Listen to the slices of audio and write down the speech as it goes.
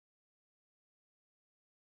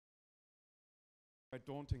Quite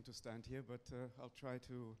daunting to stand here, but I'll try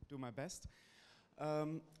to do my best.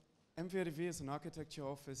 MVRDV is an architecture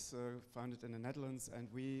office founded in the Netherlands, and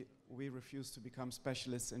we refuse to become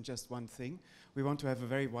specialists in just one thing. We want to have a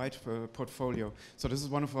very wide portfolio. So this is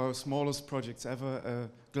one of our smallest projects ever, a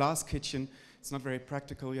glass kitchen. It's not very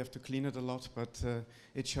practical, you have to clean it a lot, but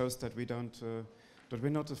it shows that we're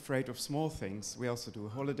not afraid of small things. We also do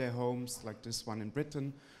holiday homes, like this one in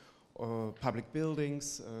Britain, or public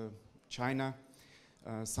buildings, China.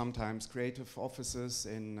 Sometimes creative offices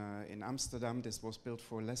in Amsterdam. This was built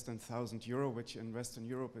for less than €1,000, which in Western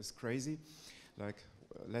Europe is crazy, like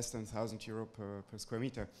less than €1,000 per square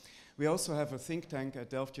meter. We also have a think tank at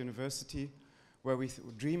Delft University where we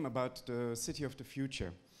dream about the city of the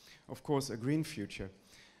future, of course a green future.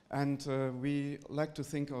 And we like to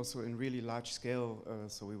think also in really large scale,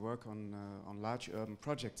 so we work on large urban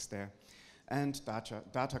projects there. And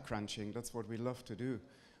data crunching, that's what we love to do.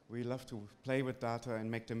 We love to play with data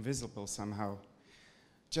and make them visible somehow.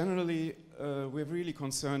 Generally, we're really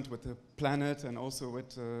concerned with the planet and also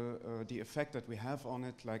with the effect that we have on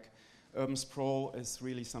it. Like urban sprawl is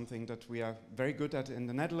really something that we are very good at in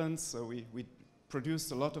the Netherlands, so we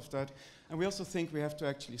produced a lot of that. And we also think we have to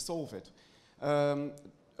actually solve it.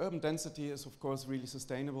 Urban density is of course really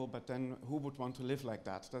sustainable, but then who would want to live like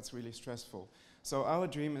that? That's really stressful. So our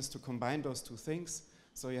dream is to combine those two things.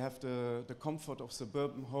 So you have the comfort of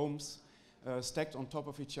suburban homes stacked on top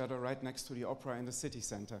of each other right next to the opera in the city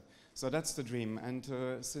center. So that's the dream, and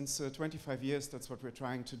since 25 years that's what we're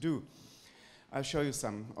trying to do. I'll show you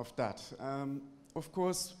some of that. Of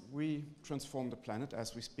course, we transform the planet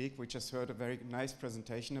as we speak. We just heard a very nice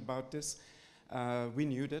presentation about this. We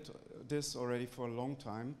knew this already for a long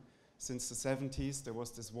time. Since the 70s there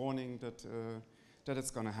was this warning that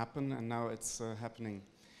it's going to happen, and now it's happening.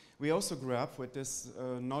 We also grew up with this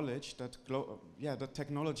knowledge that, that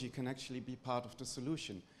technology can actually be part of the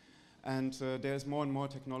solution. And there's more and more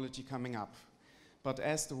technology coming up. But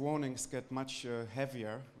as the warnings get much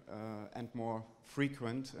heavier and more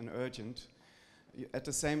frequent and urgent, at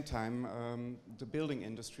the same time, the building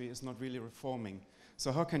industry is not really reforming.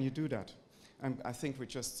 So how can you do that? I think we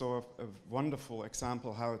just saw a wonderful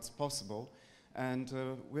example how it's possible. And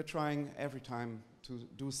we're trying every time to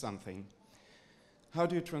do something. How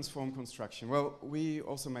do you transform construction? Well, we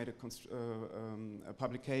also made a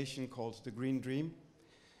publication called The Green Dream,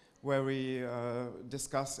 where we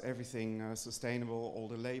discuss everything sustainable, all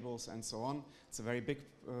the labels and so on. It's a very big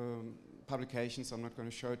publication, so I'm not going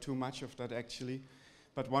to show too much of that actually.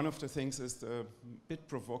 But one of the things is a bit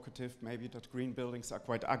provocative, maybe, that green buildings are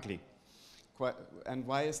quite ugly. And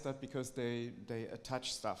why is that? Because they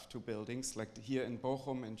attach stuff to buildings, like here in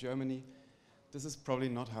Bochum in Germany. This is probably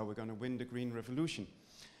not how we're going to win the green revolution.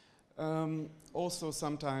 Also,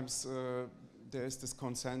 sometimes there is this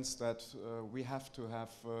consensus that we have to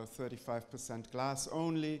have 35% glass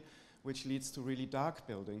only, which leads to really dark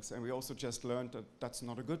buildings. And we also just learned that that's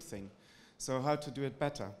not a good thing. So how to do it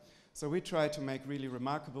better? So we try to make really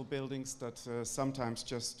remarkable buildings that sometimes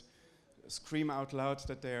just scream out loud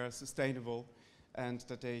that they are sustainable and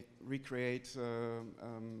that they recreate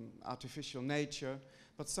artificial nature.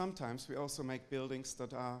 But sometimes we also make buildings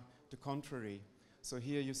that are the contrary. So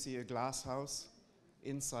here you see a glass house.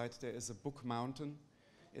 Inside there is a book mountain.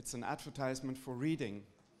 It's an advertisement for reading,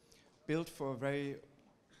 built for a very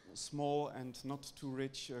small and not too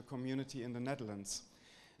rich community in the Netherlands.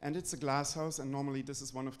 And it's a glass house, and normally this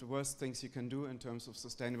is one of the worst things you can do in terms of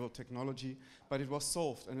sustainable technology, but it was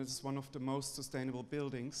solved, and it is one of the most sustainable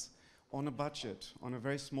buildings on a budget, on a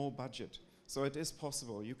very small budget. So it is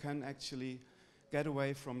possible. You can actually get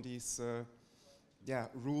away from these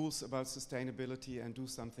rules about sustainability and do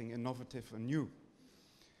something innovative and new.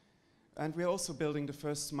 And we're also building the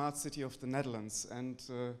first smart city of the Netherlands. And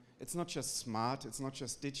it's not just smart, it's not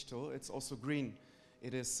just digital, it's also green.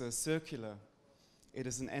 It is circular. It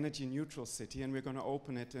is an energy neutral city, and we're going to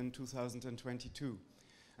open it in 2022.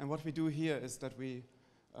 And what we do here is that we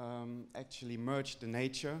actually merge the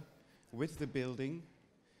nature with the building,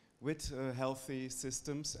 with healthy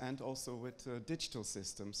systems, and also with digital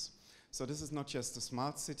systems. So this is not just a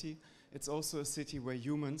smart city, it's also a city where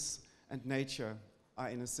humans and nature are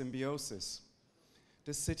in a symbiosis.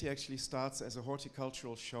 This city actually starts as a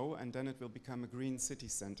horticultural show, and then it will become a green city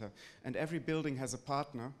center. And every building has a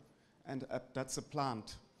partner, and that's a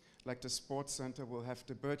plant. Like the sports center will have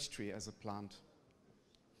the birch tree as a plant.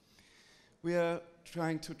 We are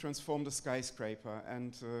trying to transform the skyscraper,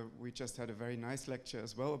 and we just had a very nice lecture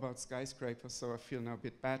as well about skyscrapers, so I feel now a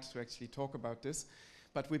bit bad to actually talk about this.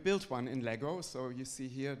 But we built one in Lego, so you see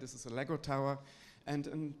here, this is a Lego tower, And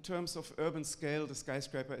in terms of urban scale, the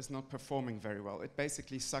skyscraper is not performing very well. It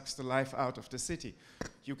basically sucks the life out of the city.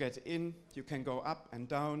 You get in, you can go up and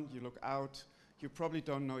down, you look out. You probably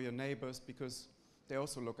don't know your neighbors because they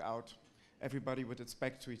also look out, everybody with its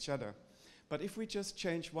back to each other. But if we just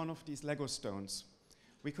change one of these Lego stones,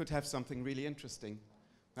 we could have something really interesting.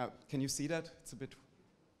 Now, can you see that? It's a bit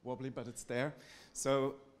wobbly, but it's there.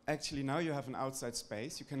 So actually now you have an outside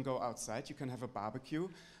space. You can go outside, you can have a barbecue.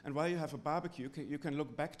 And while you have a barbecue, you can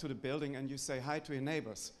look back to the building and you say hi to your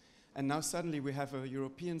neighbors. And now suddenly we have a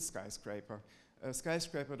European skyscraper, a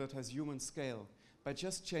skyscraper that has human scale, by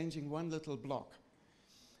just changing one little block.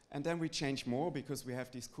 And then we change more because we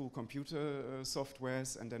have these cool computer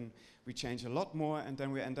softwares, and then we change a lot more, and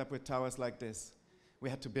then we end up with towers like this. We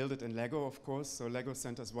had to build it in Lego, of course, so Lego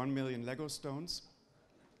sent us 1 million Lego stones.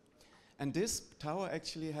 And this tower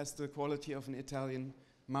actually has the quality of an Italian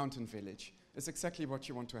mountain village. It's exactly what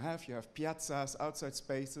you want to have. You have piazzas, outside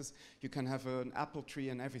spaces, you can have an apple tree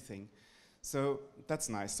and everything. So that's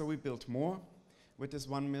nice. So we built more with this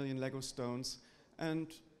 1 million Lego stones, and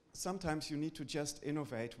sometimes you need to just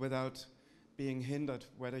innovate without being hindered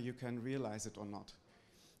whether you can realize it or not.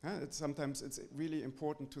 Sometimes it's really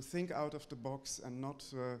important to think out of the box and not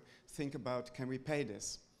think about, can we pay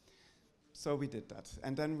this? So we did that.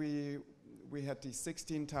 And then we had these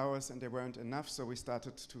 16 towers and they weren't enough, so we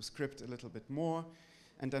started to script a little bit more,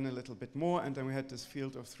 and then a little bit more, and then we had this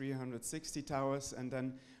field of 360 towers, and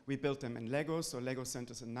then we built them in Lego, so Lego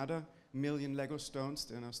sent us another 1 million Lego stones.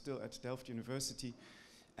 They're now still at Delft University.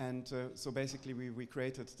 And so basically we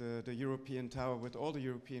created the European tower with all the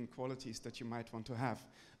European qualities that you might want to have.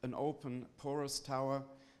 An open, porous tower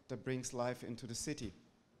that brings life into the city.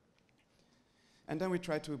 And then we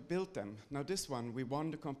tried to build them. Now this one, we won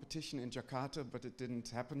the competition in Jakarta, but it didn't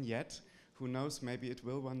happen yet. Who knows, maybe it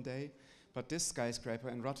will one day. But this skyscraper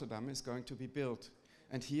in Rotterdam is going to be built.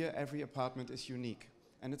 And here every apartment is unique.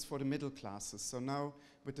 And it's for the middle classes. So now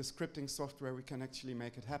with the scripting software we can actually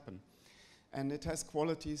make it happen. And it has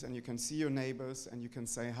qualities, and you can see your neighbors and you can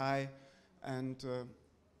say hi, and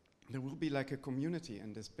there will be like a community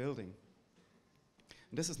in this building.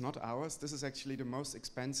 And this is not ours. This is actually the most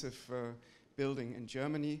expensive building in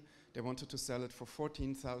Germany. They wanted to sell it for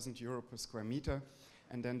 14,000 euro per square meter,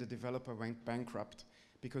 and then the developer went bankrupt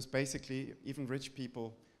because basically even rich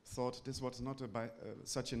people thought this was not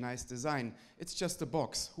such a nice design. It's just a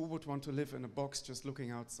box. Who would want to live in a box just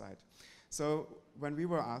looking outside? So when we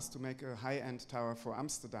were asked to make a high-end tower for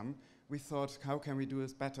Amsterdam, we thought, how can we do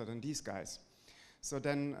this better than these guys? So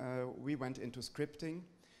then we went into scripting.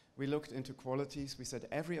 We looked into qualities. We said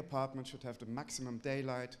every apartment should have the maximum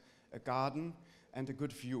daylight, a garden, and a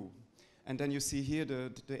good view. And then you see here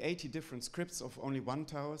the 80 different scripts of only one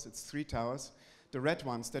tower. It's 3 towers. The red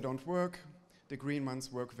ones, they don't work. The green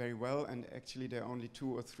ones work very well, and actually there are only 2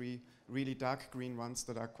 or 3 really dark green ones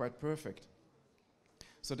that are quite perfect.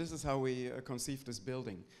 So this is how we conceived this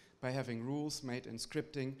building, by having rules made in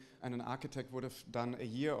scripting, and an architect would have done a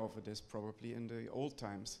year over this probably in the old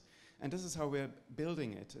times. And this is how we're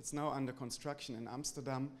building it. It's now under construction in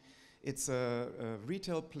Amsterdam. It's a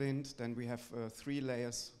retail plinth, then we have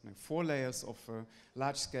 4 layers of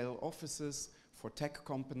large-scale offices for tech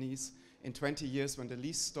companies. In 20 years, when the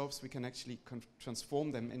lease stops, we can actually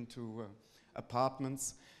transform them into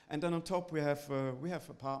apartments. And then on top we have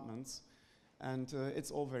apartments. And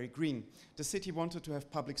it's all very green. The city wanted to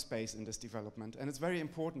have public space in this development, and it's very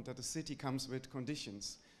important that the city comes with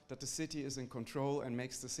conditions, that the city is in control and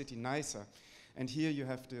makes the city nicer. And here you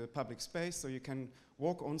have the public space, so you can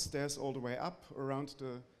walk on stairs all the way up around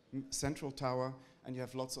the central tower, and you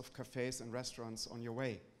have lots of cafes and restaurants on your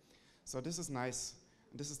way. So this is nice.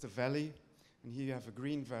 This is the valley, and here you have a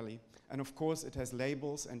green valley. And of course it has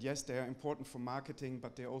labels, and yes, they are important for marketing,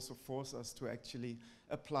 but they also force us to actually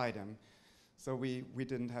apply them. So we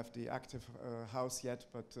didn't have the active house yet,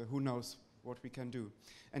 but who knows what we can do.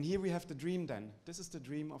 And here we have the dream then. This is the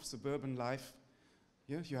dream of suburban life.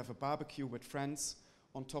 Yeah, you have a barbecue with friends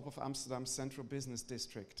on top of Amsterdam's central business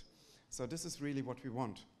district. So this is really what we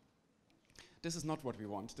want. This is not what we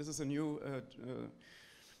want. This is a new,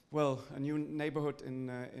 a new neighborhood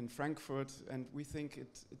in Frankfurt, and we think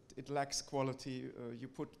it lacks quality. You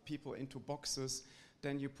put people into boxes,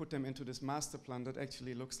 then you put them into this master plan that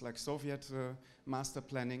actually looks like Soviet master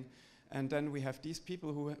planning. And then we have these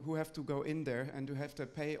people who have to go in there and who have to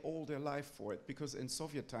pay all their life for it, because in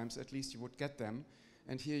Soviet times at least you would get them,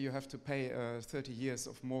 and here you have to pay 30 years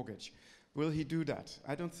of mortgage. Will he do that?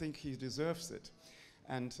 I don't think he deserves it.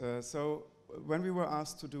 And so when we were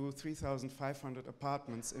asked to do 3,500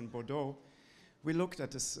 apartments in Bordeaux, we looked at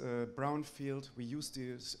this brownfield. We used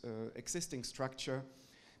this existing structure,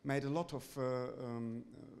 made a lot of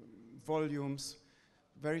volumes,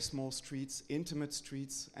 very small streets, intimate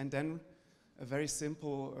streets, and then a very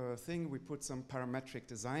simple thing. We put some parametric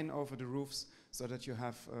design over the roofs so that you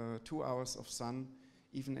have 2 hours of sun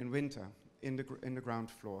even in winter in the ground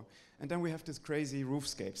floor. And then we have this crazy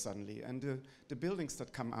roofscape suddenly, and the buildings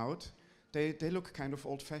that come out, they look kind of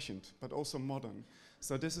old-fashioned, but also modern.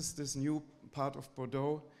 So this is this new part of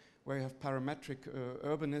Bordeaux where you have parametric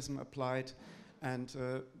urbanism applied, and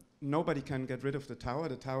nobody can get rid of the tower.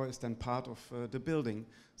 The tower is then part of the building,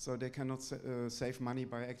 so they cannot save money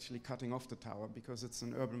by actually cutting off the tower because it's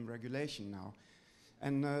an urban regulation now.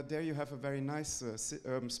 And there you have a very nice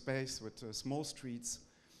urban space with small streets,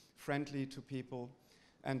 friendly to people,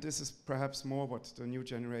 and this is perhaps more what the new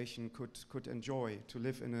generation could enjoy, to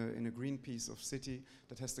live in a green piece of city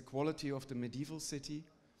that has the quality of the medieval city,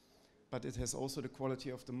 but it has also the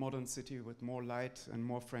quality of the modern city with more light and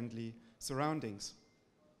more friendly surroundings.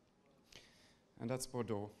 And that's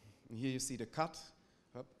Bordeaux. And here you see the cut.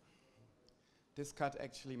 This cut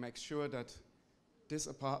actually makes sure that this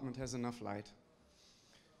apartment has enough light.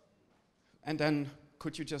 And then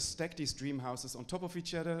could you just stack these dream houses on top of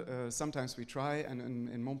each other? Sometimes we try, and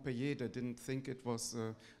in Montpellier they didn't think it was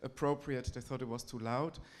appropriate, they thought it was too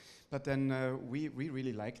loud. But then we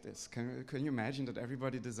really like this. Can you imagine that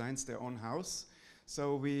everybody designs their own house?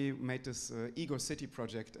 So we made this Ego City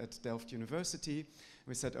project at Delft University.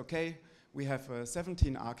 We said, okay, we have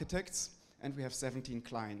 17 architects and we have 17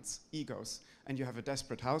 clients, egos. And you have a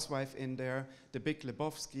Desperate Housewife in there, the Big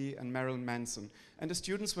Lebowski, and Marilyn Manson. And the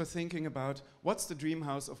students were thinking about, what's the dream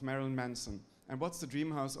house of Marilyn Manson? And what's the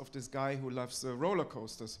dream house of this guy who loves roller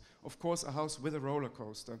coasters? Of course, a house with a roller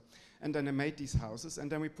coaster. And then they made these houses,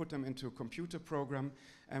 and then we put them into a computer program,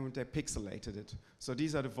 and they pixelated it. So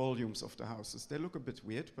these are the volumes of the houses. They look a bit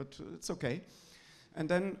weird, but it's okay. And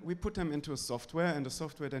then we put them into a software, and the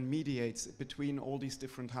software then mediates between all these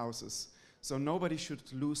different houses. So nobody should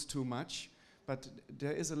lose too much, but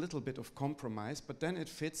there is a little bit of compromise, but then it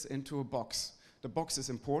fits into a box. The box is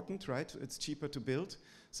important, right? It's cheaper to build.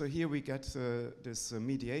 So here we get this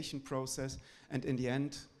mediation process, and in the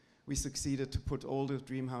end, we succeeded to put all the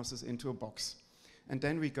dream houses into a box. And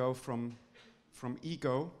then we go from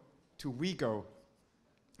ego to we go.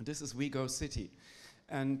 This is We Go City.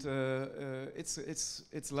 And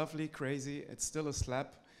it's lovely, crazy, it's still a slab,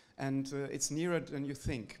 and it's nearer than you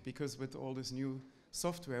think, because with all this new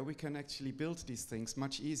software, we can actually build these things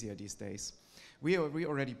much easier these days. We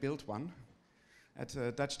already built one at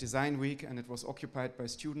Dutch Design Week, and it was occupied by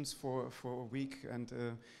students for a week, and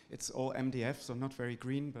it's all MDF, so not very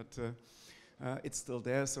green, but it's still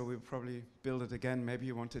there, so we'll probably build it again. Maybe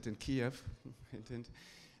you want it in Kyiv.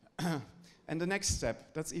 And the next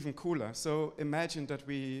step, that's even cooler. So imagine that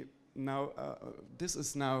we now, this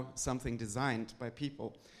is now something designed by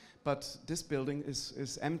people, but this building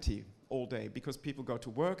is empty all day because people go to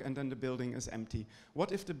work and then the building is empty.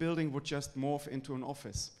 What if the building would just morph into an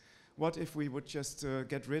office? What if we would just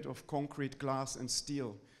get rid of concrete, glass, and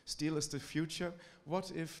steel? Steel is the future.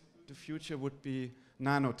 What if the future would be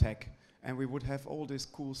nanotech, and we would have all this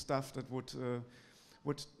cool stuff that would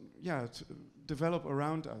develop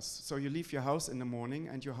around us? So you leave your house in the morning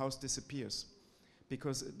and your house disappears,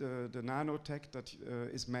 because the nanotech that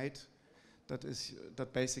is made,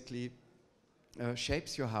 that basically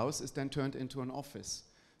shapes your house, is then turned into an office.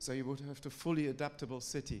 So you would have the fully adaptable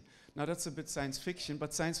city. Now that's a bit science fiction,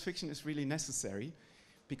 but science fiction is really necessary,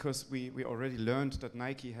 because we already learned that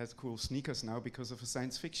Nike has cool sneakers now because of a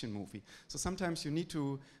science fiction movie. So sometimes you need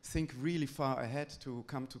to think really far ahead to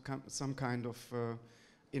come to some kind of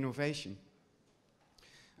innovation.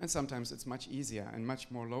 And sometimes it's much easier and much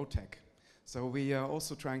more low-tech. So we are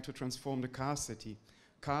also trying to transform the car city.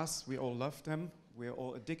 Cars, we all love them, we're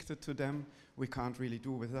all addicted to them, we can't really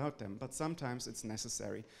do without them, but sometimes it's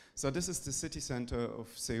necessary. So this is the city center of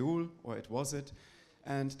Seoul, or it was it,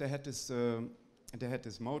 and they had this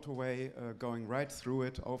motorway going right through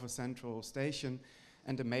it over Central Station,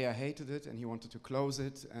 and the mayor hated it and he wanted to close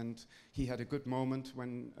it, and he had a good moment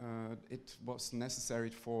when it was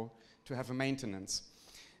necessary to have a maintenance.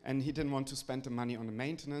 And he didn't want to spend the money on the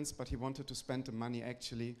maintenance, but he wanted to spend the money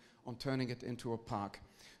actually on turning it into a park.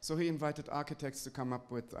 So he invited architects to come up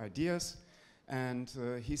with ideas, and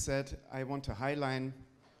he said, I want a High Line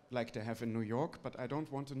like they have in New York, but I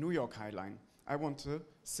don't want a New York High Line. I want a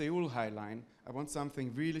Seoul High Line. I want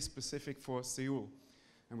something really specific for Seoul.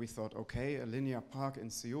 And we thought, okay, a linear park in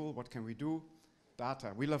Seoul, what can we do?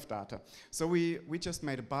 Data, we love data. So we just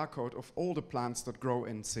made a barcode of all the plants that grow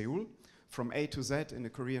in Seoul, from A to Z in the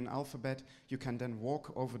Korean alphabet. You can then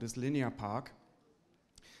walk over this linear park.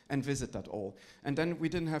 and visit that all. And then we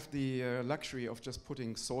didn't have the luxury of just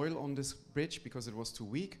putting soil on this bridge because it was too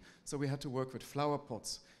weak, so we had to work with flower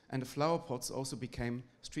pots. And the flower pots also became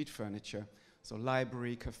street furniture. So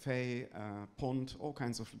library, cafe, pond, all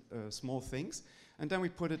kinds of small things. And then we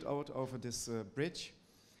put it out over this bridge,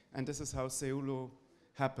 and this is how Seulu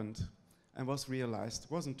happened and was realized.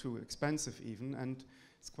 It wasn't too expensive even, and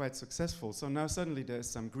it's quite successful. So now suddenly there's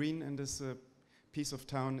some green in this piece of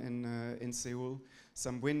town in Seoul,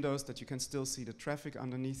 some windows that you can still see the traffic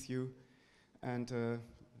underneath you, and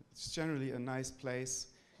it's generally a nice place.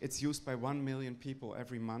 It's used by 1 million people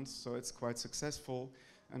every month, so it's quite successful.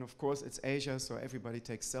 And of course it's Asia, so everybody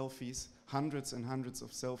takes selfies, hundreds and hundreds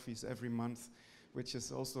of selfies every month, which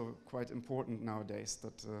is also quite important nowadays,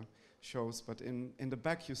 that shows. But in the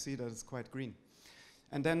back you see that it's quite green.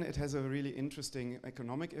 And then it has a really interesting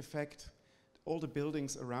economic effect. All the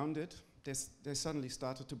buildings around it, they suddenly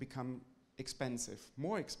started to become expensive,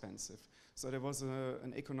 more expensive. So there was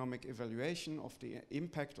an economic evaluation of the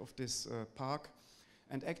impact of this park,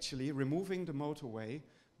 and actually removing the motorway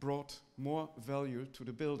brought more value to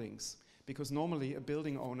the buildings. Because normally a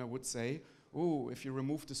building owner would say, oh, if you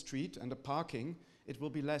remove the street and the parking, it will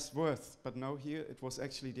be less worth. But now here it was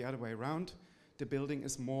actually the other way around. The building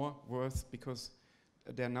is more worth because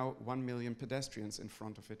there are now 1 million pedestrians in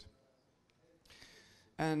front of it.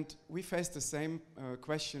 And we faced the same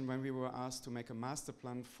question when we were asked to make a master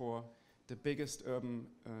plan for the biggest urban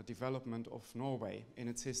development of Norway in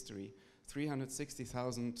its history.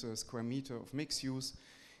 360,000 square meter of mixed use.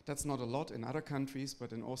 That's not a lot in other countries,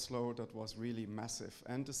 but in Oslo that was really massive.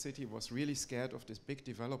 And the city was really scared of this big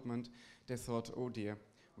development. They thought, oh dear,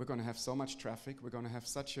 we're going to have so much traffic, we're going to have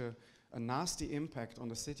such a nasty impact on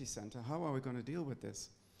the city center. How are we going to deal with this?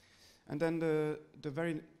 And then the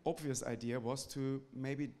very obvious idea was to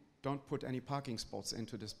maybe don't put any parking spots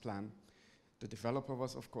into this plan. The developer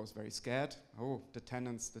was, of course, very scared. Oh, the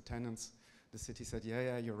tenants. The city said,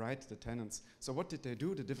 yeah, you're right, the tenants. So what did they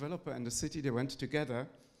do? The developer and the city, they went together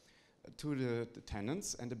to the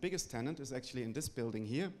tenants, and the biggest tenant is actually in this building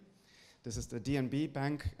here. This is the DNB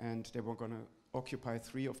bank, and they were going to occupy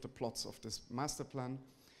 3 of the plots of this master plan.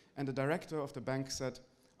 And the director of the bank said,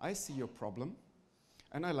 I see your problem,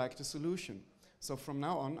 and I like the solution. So from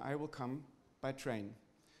now on, I will come by train.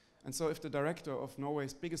 And so if the director of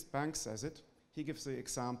Norway's biggest bank says it, he gives the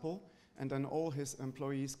example, and then all his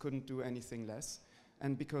employees couldn't do anything less.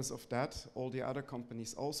 And because of that, all the other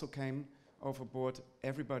companies also came overboard.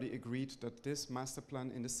 Everybody agreed that this master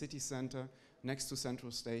plan in the city center, next to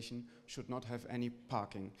Central Station, should not have any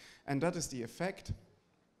parking. And that is the effect.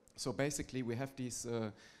 So basically, we have these,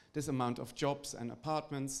 this amount of jobs and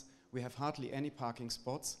apartments. We have hardly any parking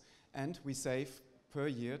spots, and we save per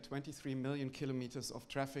year 23 million kilometers of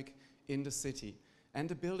traffic in the city. And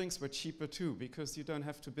the buildings were cheaper too, because you don't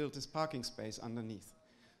have to build this parking space underneath.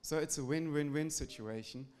 So it's a win-win-win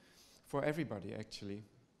situation for everybody, actually.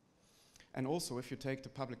 And also, if you take the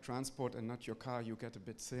public transport and not your car, you get a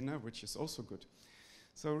bit thinner, which is also good.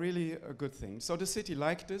 So really a good thing. So the city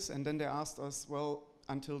liked this, and then they asked us, well,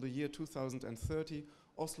 until the year 2030,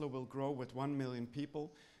 Oslo will grow with 1 million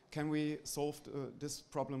people. Can we solve this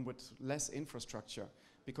problem with less infrastructure?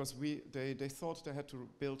 Because they thought they had to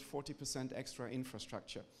build 40% extra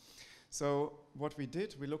infrastructure. So what we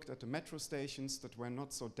did, we looked at the metro stations that were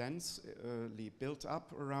not so densely built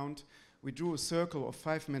up around. We drew a circle of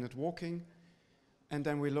 5-minute walking, and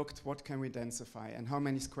then we looked what can we densify and how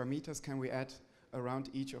many square meters can we add around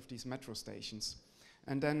each of these metro stations.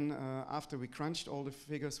 And then after we crunched all the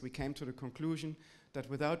figures, we came to the conclusion that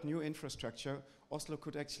without new infrastructure, Oslo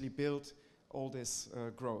could actually build all this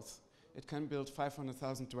growth. It can build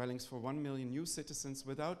 500,000 dwellings for 1 million new citizens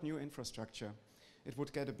without new infrastructure. It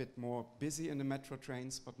would get a bit more busy in the metro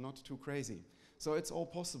trains, but not too crazy. So it's all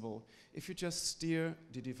possible. If you just steer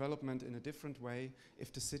the development in a different way,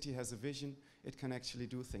 if the city has a vision, it can actually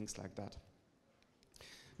do things like that.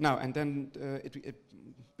 Now, and then it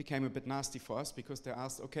became a bit nasty for us because they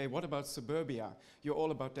asked, okay, what about suburbia? You're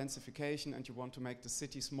all about densification and you want to make the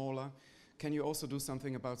city smaller. Can you also do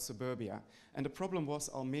something about suburbia? And the problem was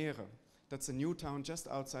Almere. That's a new town just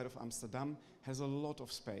outside of Amsterdam, has a lot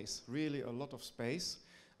of space, really a lot of space.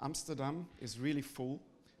 Amsterdam is really full,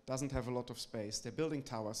 doesn't have a lot of space. They're building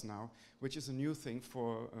towers now, which is a new thing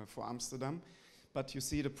for Amsterdam. But you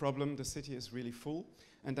see the problem, the city is really full.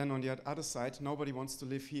 And then on the other side, nobody wants to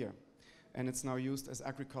live here. And it's now used as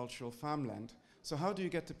agricultural farmland. So how do you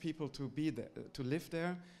get the people to be there, to live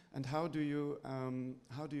there? And how do you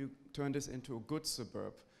turn this into a good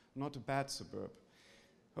suburb, not a bad suburb?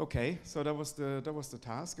 Okay, so that was the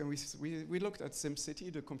task, and we looked at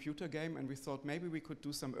SimCity, the computer game, and we thought maybe we could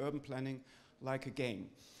do some urban planning like a game.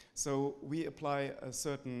 So we apply a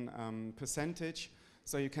certain percentage,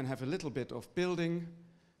 so you can have a little bit of building,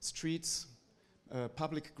 streets,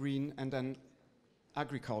 public green, and then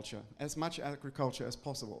agriculture, as much agriculture as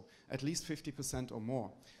possible, at least 50% or more.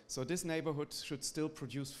 So this neighborhood should still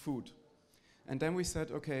produce food. And then we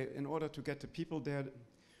said, okay, in order to get the people there,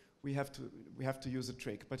 we have to use a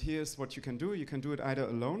trick. But here's what you can do. You can do it either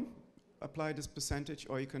alone, apply this percentage,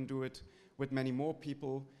 or you can do it with many more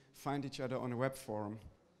people, find each other on a web forum.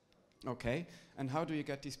 Okay, and how do you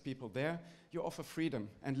get these people there? You offer freedom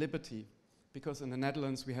and liberty, because in the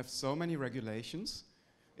Netherlands we have so many regulations,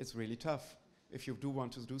 it's really tough if you do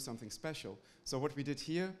want to do something special. So what we did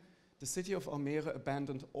here, the city of Almere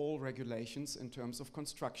abandoned all regulations in terms of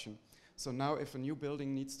construction. So now if a new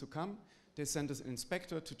building needs to come, they send us an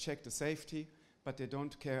inspector to check the safety, but they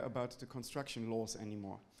don't care about the construction laws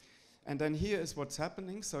anymore. And then here is what's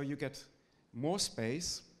happening. So you get more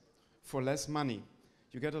space for less money.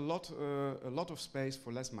 You get a lot of space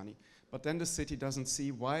for less money. But then the city doesn't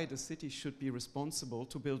see why the city should be responsible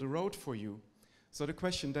to build a road for you. So the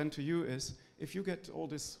question then to you is, if you get all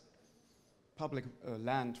this public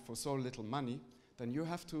land for so little money, then you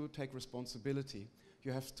have to take responsibility.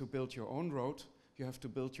 You have to build your own road. You have to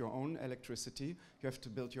build your own electricity. You have to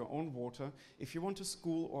build your own water. If you want a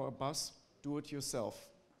school or a bus, do it yourself.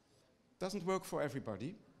 Doesn't work for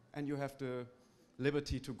everybody, and you have the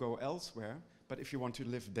liberty to go elsewhere. But if you want to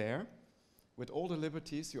live there, with all the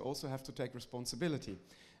liberties, you also have to take responsibility.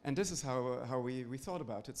 And this is how we thought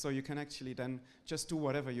about it. So you can actually then just do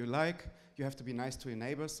whatever you like. You have to be nice to your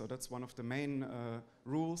neighbors, so that's one of the main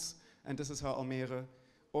rules. And this is how Almere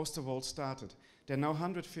Oosterwold started. There are now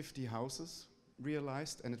 150 houses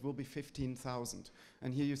realized, and it will be 15,000.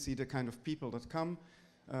 And here you see the kind of people that come,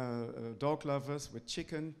 dog lovers with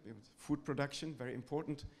chicken, food production, very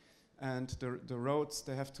important. And the roads,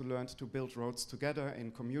 they have to learn to build roads together in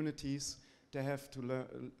communities. They had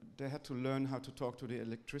to learn how to talk to the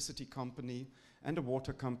electricity company and the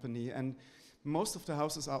water company. And most of the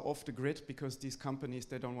houses are off the grid because these companies,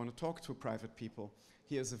 they don't want to talk to private people.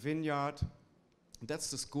 Here's a vineyard. That's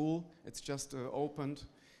the school. It's just opened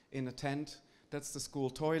in a tent. That's the school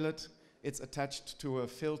toilet. It's attached to a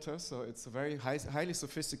filter, so it's a very highly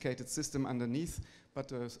sophisticated system underneath, but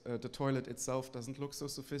the toilet itself doesn't look so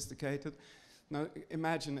sophisticated. Now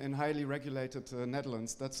imagine in highly regulated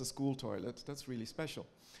Netherlands, that's a school toilet. That's really special.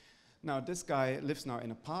 Now this guy lives now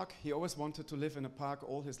in a park. He always wanted to live in a park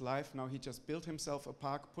all his life. Now he just built himself a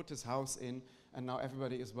park, put his house in, and now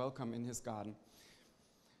everybody is welcome in his garden.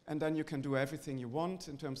 And then you can do everything you want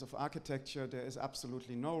in terms of architecture. There is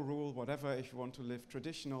absolutely no rule, whatever. If you want to live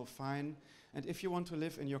traditional, fine. And if you want to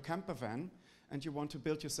live in your camper van and you want to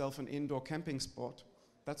build yourself an indoor camping spot,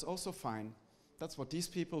 that's also fine. That's what these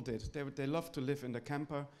people did. They love to live in the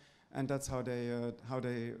camper, and that's how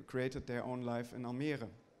they created their own life in Almere.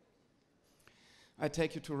 I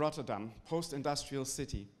take you to Rotterdam, post-industrial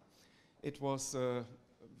city. It was a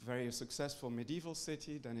very successful medieval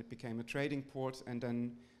city, then it became a trading port, and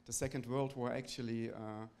then the Second World War actually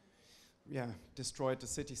destroyed the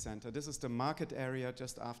city center. This is the market area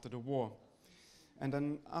just after the war. And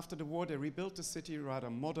then after the war, they rebuilt the city,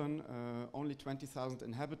 rather modern, only 20,000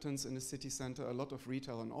 inhabitants in the city center, a lot of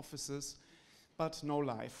retail and offices, but no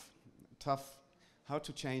life. Tough. How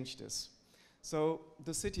to change this? So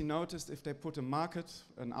the city noticed if they put a market,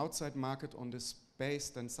 an outside market on this space,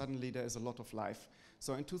 then suddenly there is a lot of life.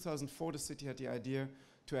 So in 2004, the city had the idea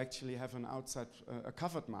to actually have an outside, a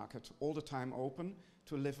covered market, all the time open,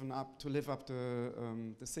 to live up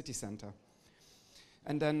the city center.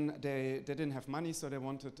 And then they didn't have money, so they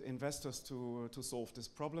wanted investors to solve this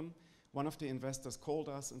problem. One of the investors called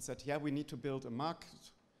us and said, yeah, we need to build a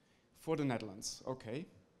market for the Netherlands. Okay,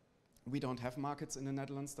 we don't have markets in the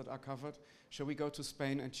Netherlands that are covered. Shall we go to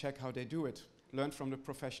Spain and check how they do it? Learn from the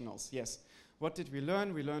professionals, yes. What did we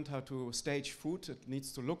learn? We learned how to stage food. It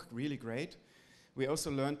needs to look really great. We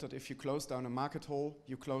also learned that if you close down a market hall,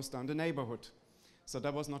 you close down the neighborhood. So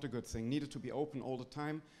that was not a good thing, needed to be open all the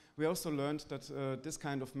time. We also learned that this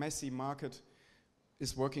kind of messy market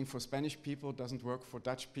is working for Spanish people, doesn't work for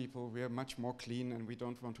Dutch people. We are much more clean and we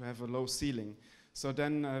don't want to have a low ceiling. So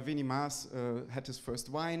then Winnie Maas had his first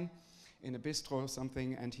wine in a bistro or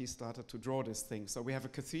something, and he started to draw this thing. So we have a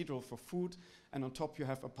cathedral for food, and on top you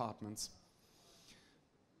have apartments.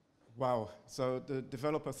 Wow, so the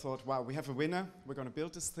developer thought, wow, we have a winner, we're going to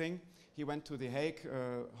build this thing. He went to The Hague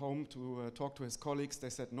home to talk to his colleagues. They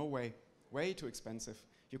said, no way, way too expensive.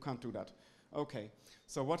 You can't do that. Okay,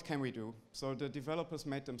 so what can we do? So the developers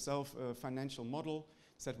made themselves a financial model,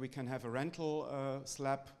 said we can have a rental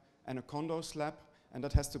slab and a condo slab, and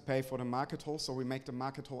that has to pay for the market hall, so we make the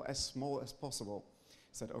market hall as small as possible.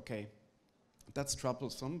 Said, okay, that's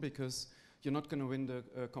troublesome because you're not going to win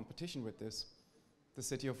the competition with this. The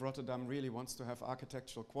city of Rotterdam really wants to have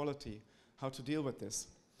architectural quality. How to deal with this?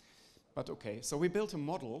 But okay, so we built a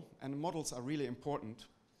model, and models are really important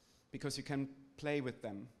because you can play with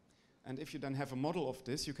them. And if you then have a model of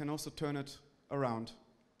this, you can also turn it around.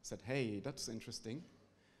 Said, hey, that's interesting.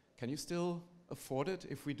 Can you still afford it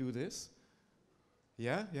if we do this?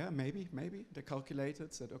 Yeah, maybe. They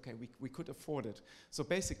calculated, said, okay, we could afford it. So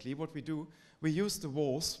basically what we do, we use the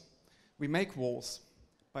walls, we make walls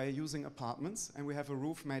by using apartments, and we have a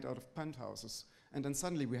roof made out of penthouses. And then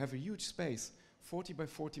suddenly we have a huge space, 40 by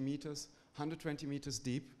 40 meters, 120 meters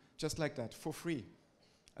deep, just like that, for free,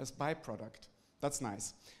 as byproduct. That's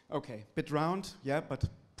nice. Okay, bit round, yeah, but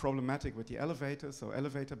problematic with the elevator, so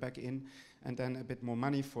elevator back in, and then a bit more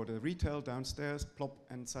money for the retail downstairs, plop,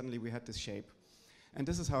 and suddenly we had this shape. And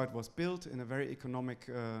this is how it was built in a very economic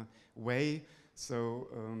way. So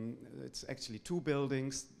it's actually 2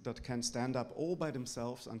 buildings that can stand up all by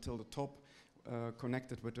themselves until the top,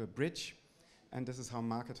 connected with a bridge. And this is how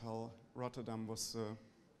Market Hall Rotterdam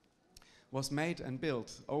was made and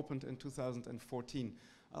built, opened in 2014.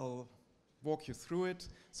 I'll walk you through it.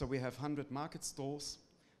 So we have 100 market stalls.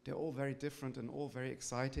 They're all very different and all very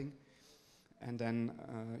exciting. And then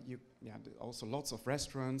also lots of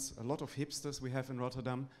restaurants, a lot of hipsters we have in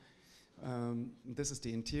Rotterdam. This is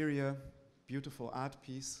the interior, beautiful art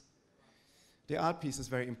piece. The art piece is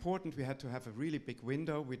very important. We had to have a really big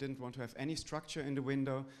window. We didn't want to have any structure in the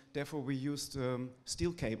window. Therefore, we used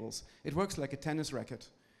steel cables. It works like a tennis racket.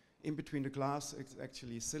 In between the glass, it's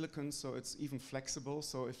actually silicone, so it's even flexible.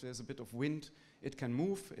 So if there's a bit of wind, it can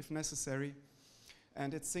move if necessary.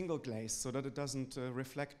 And it's single glazed, so that it doesn't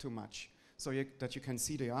reflect too much, so that you can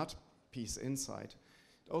see the art piece inside.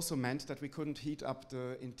 It also meant that we couldn't heat up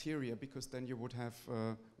the interior because then you would have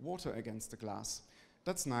water against the glass.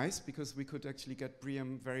 That's nice because we could actually get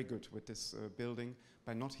BREEAM very good with this building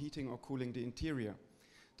by not heating or cooling the interior.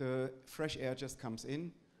 The fresh air just comes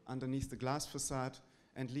in underneath the glass facade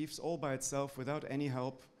and leaves all by itself without any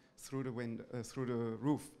help through the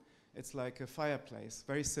roof. It's like a fireplace,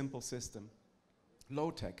 very simple system. Low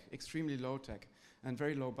tech, extremely low tech, and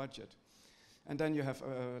very low budget. And then you have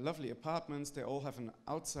lovely apartments. They all have an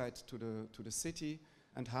outside to the city,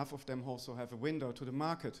 and half of them also have a window to the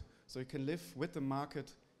market. So you can live with the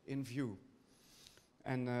market in view.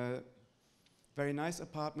 And very nice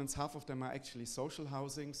apartments. Half of them are actually social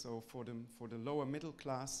housing, so for the lower middle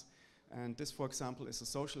class. And this, for example, is a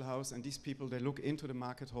social house. And these people, they look into the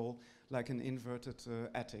market hall like an inverted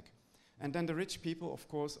attic. And then the rich people, of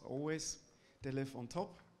course, always, they live on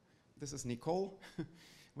top. This is Nicole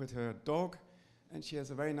with her dog. And she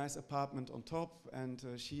has a very nice apartment on top, and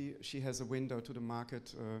she has a window to the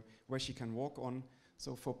market where she can walk on.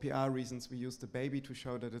 So for PR reasons, we use the baby to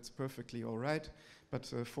show that it's perfectly all right. But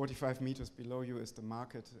 45 meters below you is the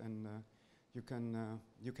market, and you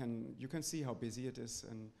can see how busy it is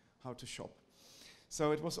and how to shop.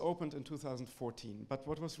 So it was opened in 2014. But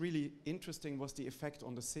what was really interesting was the effect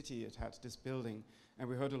on the city it had, this building. And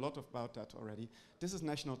we heard a lot about that already. This is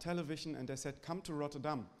national television, and they said, come to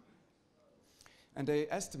Rotterdam. And they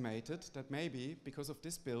estimated that maybe, because of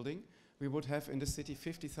this building, we would have in the city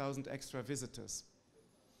 50,000 extra visitors.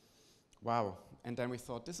 Wow. And then we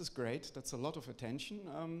thought, this is great, that's a lot of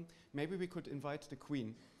attention. Maybe we could invite the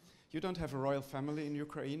Queen. You don't have a royal family in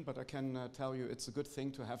Ukraine, but I can tell you it's a good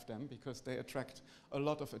thing to have them because they attract a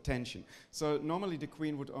lot of attention. So normally the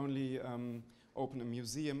Queen would only open a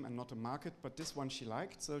museum and not a market, but this one she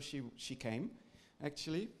liked, so she came,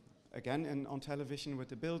 actually, again on television with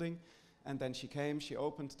the building. And then she came, she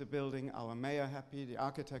opened the building, our mayor happy, the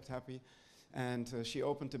architect happy, and she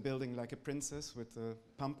opened the building like a princess with the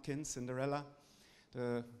pumpkin, Cinderella.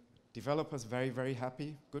 The developers very, very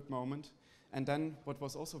happy, good moment. And then what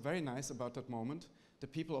was also very nice about that moment, the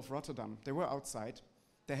people of Rotterdam, they were outside.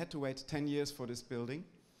 They had to wait 10 years for this building,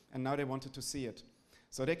 and now they wanted to see it.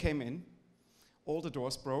 So they came in, all the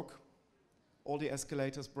doors broke, all the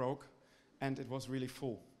escalators broke, and it was really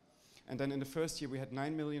full. And then in the first year we had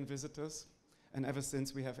 9 million visitors, and ever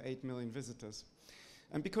since we have 8 million visitors.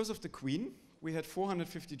 And because of the Queen, we had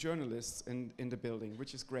 450 journalists in the building,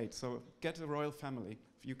 which is great. So get a royal family.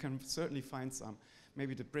 You can certainly find some.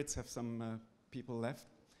 Maybe the Brits have some people left.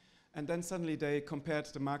 And then suddenly they compared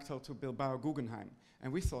the Markt Hall to Bilbao Guggenheim.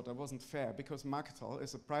 And we thought that wasn't fair, because Markt Hall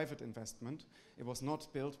is a private investment. It was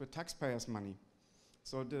not built with taxpayers' money.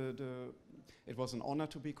 So it was an honor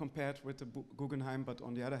to be compared with the Guggenheim, but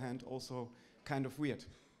on the other hand, also kind of weird.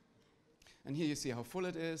 And here you see how full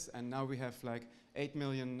it is, and now we have like 8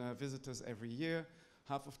 million visitors every year.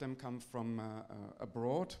 Half of them come from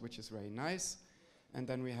abroad, which is very nice. and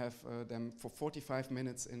then we have them for 45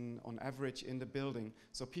 minutes on average in the building.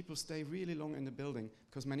 So people stay really long in the building,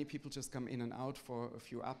 because many people just come in and out for a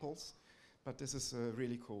few apples. But this is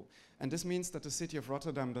really cool. And this means that the city of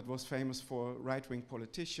Rotterdam, that was famous for right-wing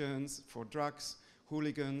politicians, for drugs,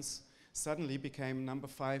 hooligans, suddenly became number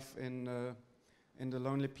 5 in the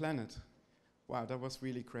Lonely Planet. Wow, that was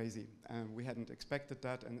really crazy. We hadn't expected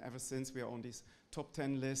that, and ever since we are on these top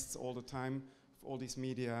 10 lists all the time, of all these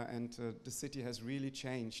media, and the city has really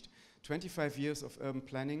changed. 25 years of urban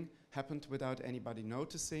planning happened without anybody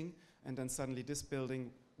noticing, and then suddenly this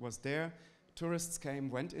building was there. Tourists came,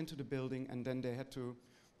 went into the building, and then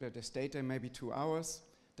they stayed there maybe 2 hours.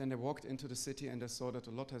 Then they walked into the city and they saw that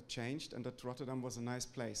a lot had changed and that Rotterdam was a nice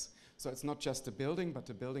place. So it's not just the building, but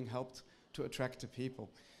the building helped to attract the people.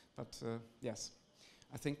 But yes,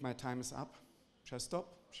 I think my time is up. Shall I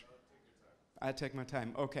stop? I'll take my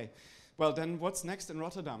time. Okay. Well, then what's next in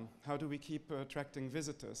Rotterdam? How do we keep attracting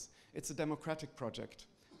visitors? It's a democratic project,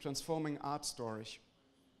 transforming art storage.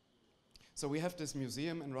 So we have this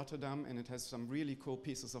museum in Rotterdam, and it has some really cool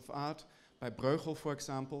pieces of art by Bruegel, for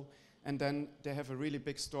example, and then they have a really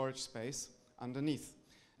big storage space underneath.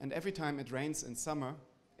 And every time it rains in summer,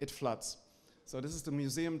 it floods. So this is the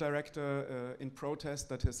museum director in protest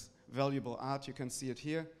that his valuable art, you can see it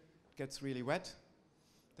here, gets really wet.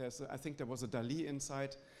 I think there was a Dali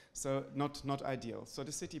inside, so not ideal. So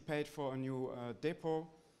the city paid for a new depot,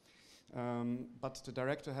 but the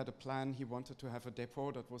director had a plan. He wanted to have a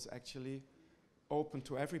depot that was actually open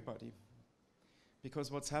to everybody.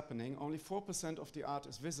 Because what's happening, only 4% of the art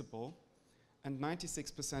is visible and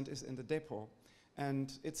 96% is in the depot.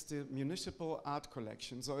 And it's the municipal art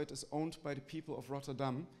collection, so it is owned by the people of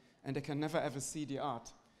Rotterdam, and they can never ever see the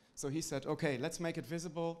art. So he said, okay, let's make it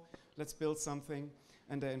visible, let's build something,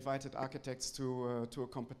 and they invited architects to a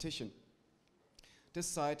competition. This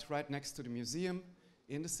site right next to the museum,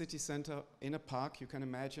 in the city center, in a park, you can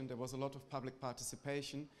imagine there was a lot of public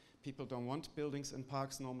participation. People don't want buildings in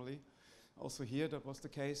parks normally. Also here that was the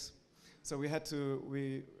case. So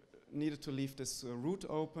we needed to leave this route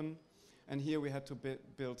open, and here we had to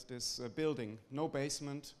build this building. No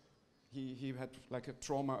basement. He had like a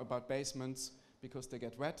trauma about basements because they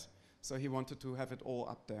get wet, so he wanted to have it all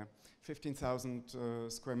up there. 15,000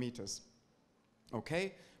 square meters.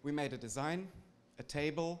 Okay, we made a design, a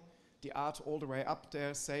table, the art all the way up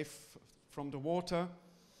there, safe from the water,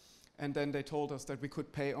 and then they told us that we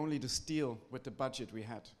could pay only the steel with the budget we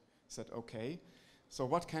had. Said, okay, so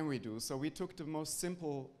what can we do? So we took the most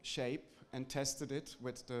simple shape and tested it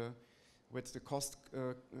with the cost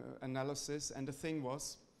analysis, and the thing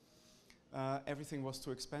was, everything was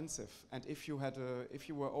too expensive. And if you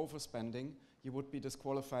were overspending, you would be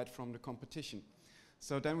disqualified from the competition.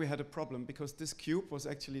 So then we had a problem, because this cube was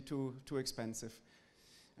actually too expensive.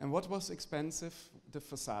 And what was expensive? The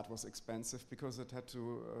facade was expensive, because it had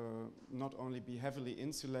to not only be heavily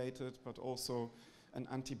insulated, but also an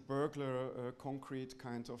anti-burglar concrete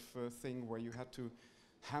kind of thing where you had to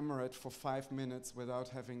hammer it for 5 minutes without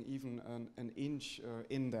having even an inch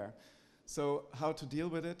in there. So how to deal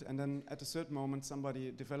with it? And then at a certain moment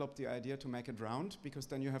somebody developed the idea to make it round, because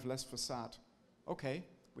then you have less facade. Okay,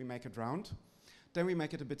 we make it round. Then we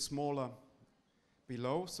make it a bit smaller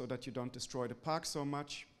below so that you don't destroy the park so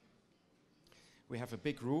much. We have a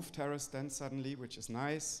big roof terrace then suddenly, which is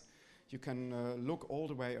nice. You can look all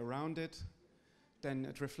the way around it. Then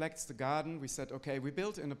it reflects the garden. We said, okay, we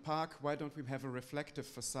built in a park, why don't we have a reflective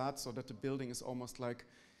facade so that the building is almost like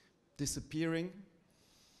disappearing?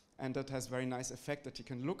 And that has very nice effect that you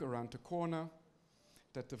can look around the corner,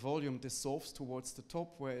 that the volume dissolves towards the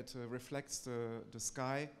top where it reflects the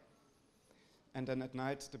sky. And then at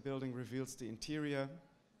night the building reveals the interior,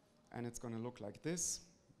 and it's going to look like this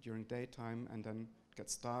during daytime, and then it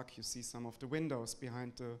gets dark. You see some of the windows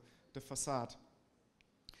behind the facade.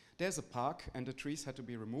 There's a park, and the trees had to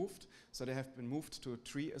be removed, so they have been moved to a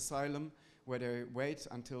tree asylum where they wait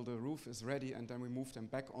until the roof is ready, and then we move them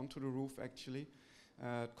back onto the roof actually.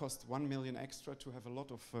 It cost 1 million extra to have a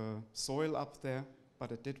lot of soil up there,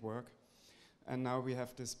 but it did work. And now we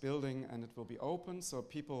have this building, and it will be open, so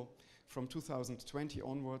people from 2020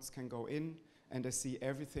 onwards can go in and they see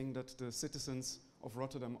everything that the citizens of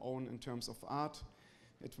Rotterdam own in terms of art.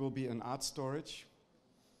 It will be an art storage.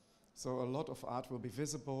 So a lot of art will be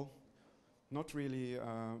visible, not really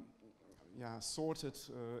sorted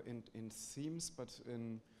in themes, but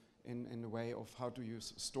in the way of how to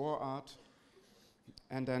store art.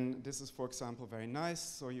 And then this is, for example, very nice.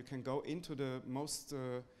 So you can go into the most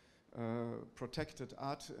protected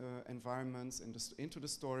art environments into the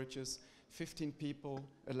storages, 15 people,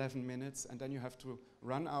 11 minutes, and then you have to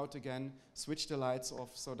run out again, switch the lights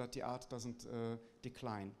off so that the art doesn't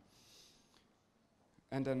decline.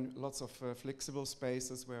 And then lots of flexible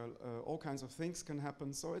spaces where all kinds of things can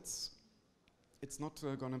happen. So it's not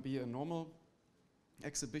going to be a normal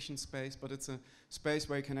exhibition space, but it's a space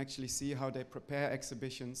where you can actually see how they prepare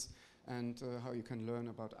exhibitions and how you can learn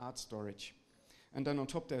about art storage. And then on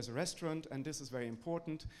top there's a restaurant, and this is very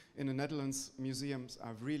important. In the Netherlands, museums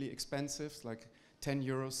are really expensive, like 10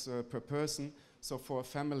 euros per person. So for a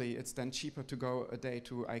family, it's then cheaper to go a day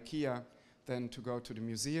to IKEA than to go to the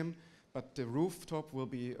museum. But the rooftop will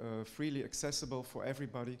be freely accessible for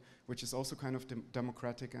everybody, which is also kind of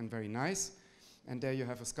democratic and very nice. And there you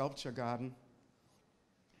have a sculpture garden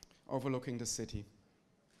overlooking the city.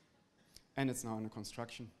 And it's now under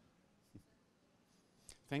construction.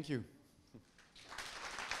 Thank you.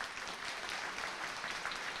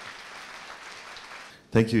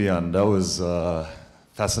 Thank you, Jan. That was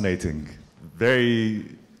fascinating.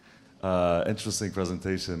 Very interesting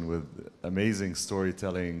presentation with amazing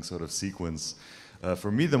storytelling sort of sequence.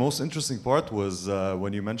 For me, the most interesting part was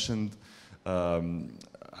when you mentioned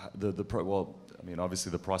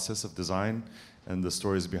obviously the process of design and the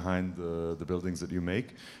stories behind the buildings that you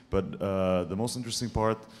make. But the most interesting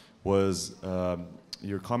part was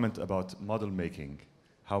your comment about model making,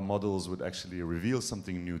 how models would actually reveal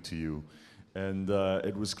something new to you. And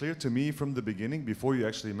it was clear to me from the beginning, before you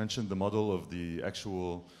actually mentioned the model of the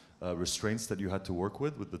actual restraints that you had to work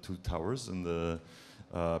with the two towers and the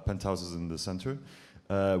penthouses in the center,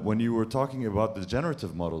 when you were talking about the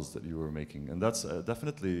generative models that you were making. And that's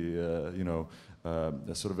definitely,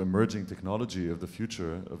 a sort of emerging technology of the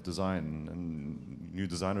future of design. And new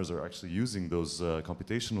designers are actually using those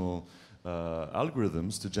computational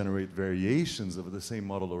algorithms to generate variations of the same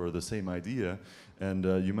model or the same idea. And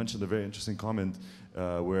you mentioned a very interesting comment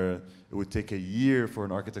where it would take a year for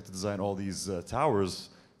an architect to design all these towers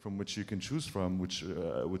from which you can choose from, which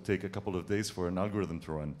would take a couple of days for an algorithm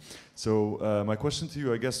to run. So my question to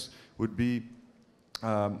you, I guess, would be,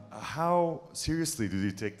 how seriously do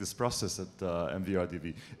you take this process at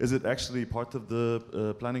MVRDV? Is it actually part of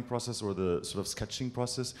the planning process or the sort of sketching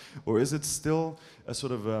process? Or is it still a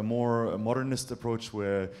sort of a more modernist approach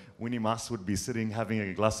where Winnie Maas would be sitting having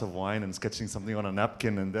a glass of wine and sketching something on a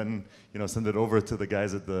napkin and then send it over to the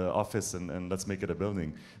guys at the office and let's make it a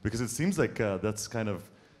building? Because it seems like that's kind of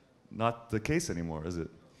not the case anymore, is it?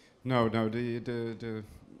 No,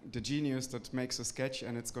 the genius that makes a sketch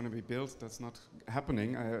and it's going to be built, that's not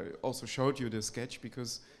happening. I also showed you the sketch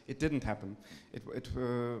because it didn't happen.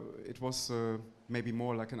 It was maybe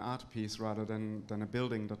more like an art piece rather than a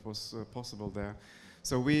building that was possible there.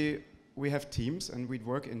 So we have teams and we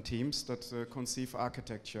work in teams that conceive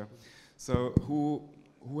architecture. So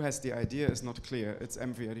who has the idea is not clear. It's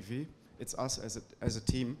MVRDV, it's us as a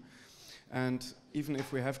team. And even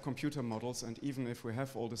if we have computer models and even if we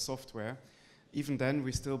have all the software, even then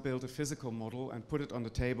we still build a physical model and put it on the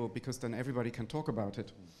table because then everybody can talk about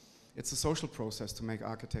it. It's a social process to make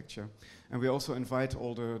architecture. And we also invite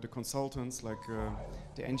all the consultants, like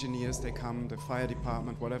the engineers, they come, the fire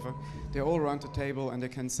department, whatever. They're all around the table and they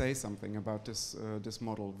can say something about this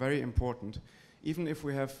model. Very important. Even if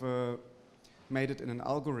we have made it in an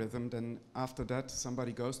algorithm, then after that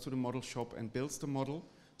somebody goes to the model shop and builds the model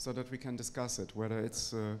so that we can discuss it, whether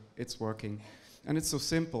it's working. And it's so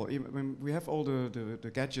simple. Even we have all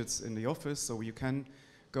the gadgets in the office, so you can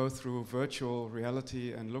go through virtual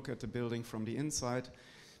reality and look at the building from the inside.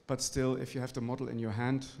 But still, if you have the model in your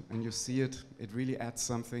hand and you see it, it really adds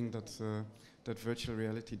something that virtual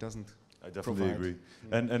reality doesn't I definitely agree.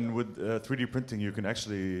 And with 3D printing, you can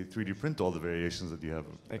actually 3D print all the variations that you have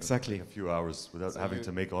exactly in a few hours without having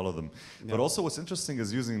to make all of them. Yeah. But also what's interesting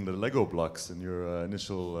is using the Lego blocks in your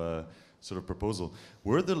initial sort of proposal.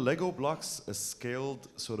 Were the Lego blocks a scaled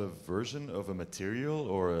sort of version of a material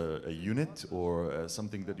or a unit or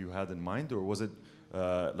something that you had in mind? Or was it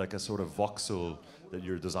like a sort of voxel that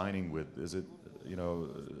you're designing with? Is it,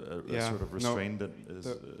 a sort of restraint that is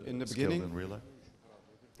in the scaled beginning, in real life?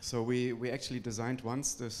 So we actually designed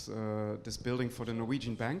once this building for the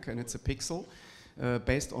Norwegian bank, and it's a pixel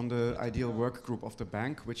based on the ideal work group of the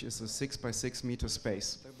bank, which is a 6 by 6 meter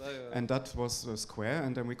space. And that was a square,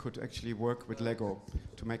 and then we could actually work with Lego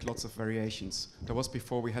to make lots of variations. That was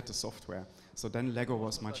before we had the software. So then Lego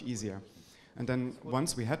was much easier. And then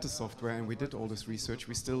once we had the software and we did all this research,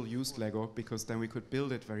 we still used Lego because then we could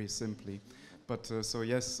build it very simply. But so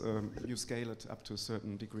yes, you scale it up to a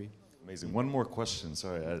certain degree. Amazing. One more question.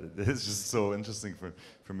 Sorry, it's just so interesting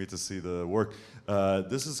for me to see the work.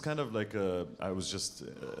 This is kind of like I was just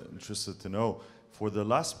interested to know, for the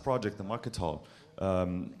last project, the market hall,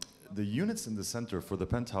 the units in the center for the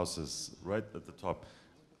penthouses, right at the top,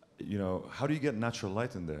 you know, how do you get natural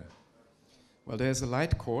light in there? Well, there's a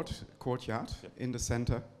light courtyard in the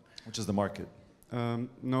center. Which is the market?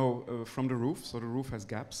 No, from the roof. So the roof has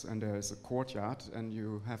gaps, and there is a courtyard, and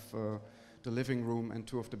you have the living room and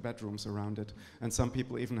 2 of the bedrooms around it. And some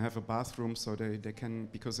people even have a bathroom, so they can,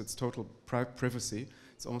 because it's total privacy.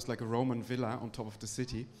 It's almost like a Roman villa on top of the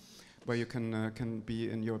city, where you can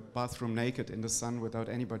be in your bathroom naked in the sun without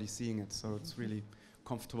anybody seeing it. So it's really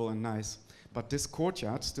comfortable and nice. But this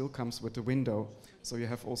courtyard still comes with the window, so you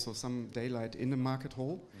have also some daylight in the market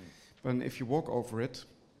hall. But if you walk over it,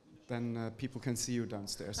 then people can see you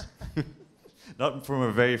downstairs. Not from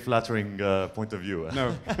a very flattering point of view.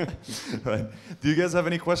 No. Right. Do you guys have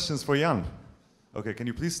any questions for Jan? Okay, can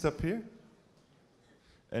you please step here?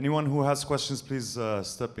 Anyone who has questions, please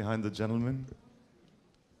step behind the gentleman.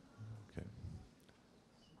 Okay.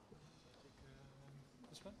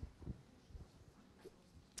 This one?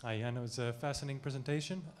 Hi, Jan. It was a fascinating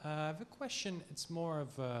presentation. I have a question. It's more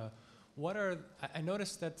of what are... I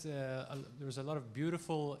noticed that there was a lot of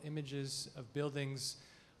beautiful images of buildings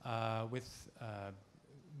with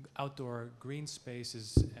outdoor green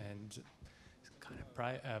spaces and kind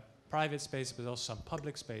of private spaces, but also some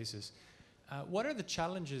public spaces. What are the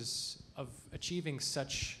challenges of achieving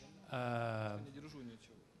such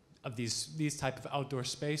of these type of outdoor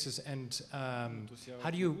spaces, and how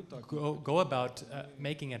do you go about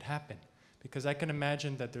making it happen? Because I can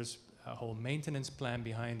imagine that there's a whole maintenance plan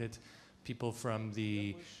behind it. People from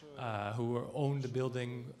the who own the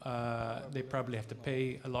building, they probably have to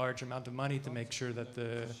pay a large amount of money to make sure that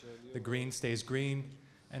the green stays green.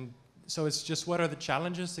 And so it's just, what are the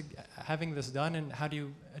challenges to having this done, and how do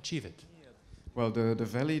you achieve it? Well, the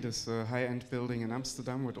Valley, this high-end building in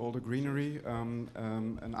Amsterdam with all the greenery,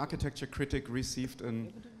 an architecture critic received a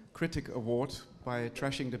critic award by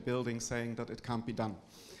trashing the building, saying that it can't be done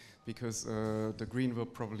because the green will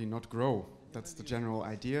probably not grow. That's the general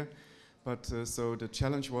idea. But so the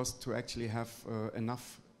challenge was to actually have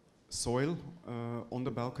enough soil on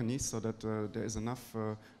the balconies, so that there is enough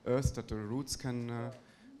earth that the roots can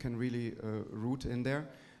really root in there.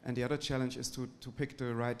 And the other challenge is to pick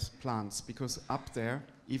the right plants, because up there,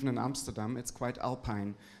 even in Amsterdam, it's quite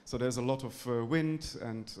alpine. So there's a lot of wind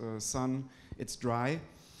and sun. It's dry.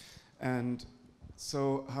 And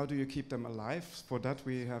so how do you keep them alive? For that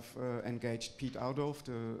we have engaged Piet Oudolf,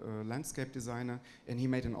 the landscape designer, and he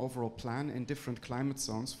made an overall plan in different climate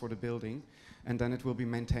zones for the building, and then it will be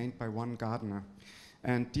maintained by one gardener.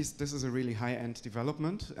 And this is a really high-end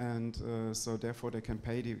development, and so therefore they can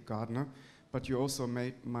pay the gardener. But you also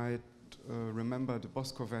might remember the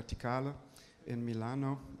Bosco Verticale in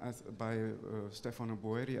Milano by Stefano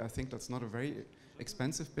Boeri. I think that's not a very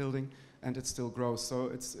expensive building, and it still grows. So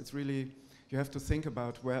it's really, you have to think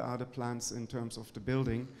about where are the plants in terms of the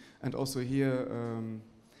building. And also here,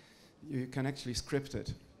 you can actually script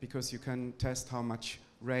it, because you can test how much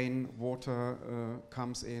rain, water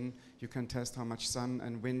comes in. You can test how much sun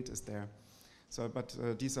and wind is there. So, but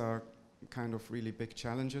these are kind of really big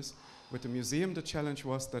challenges. With the museum, the challenge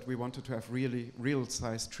was that we wanted to have really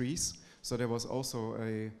real-sized trees. So there was also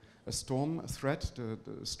a storm threat.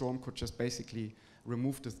 The storm could just basically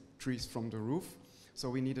remove the trees from the roof. So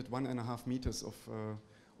we needed 1.5 meters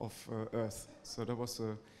of earth. So that was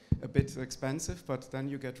a bit expensive, but then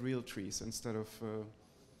you get real trees instead of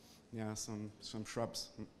some shrubs.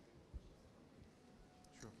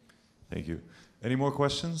 Sure. Thank you. Any more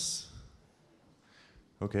questions?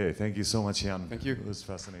 Okay, thank you so much, Jan. Thank you. It was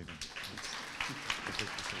fascinating.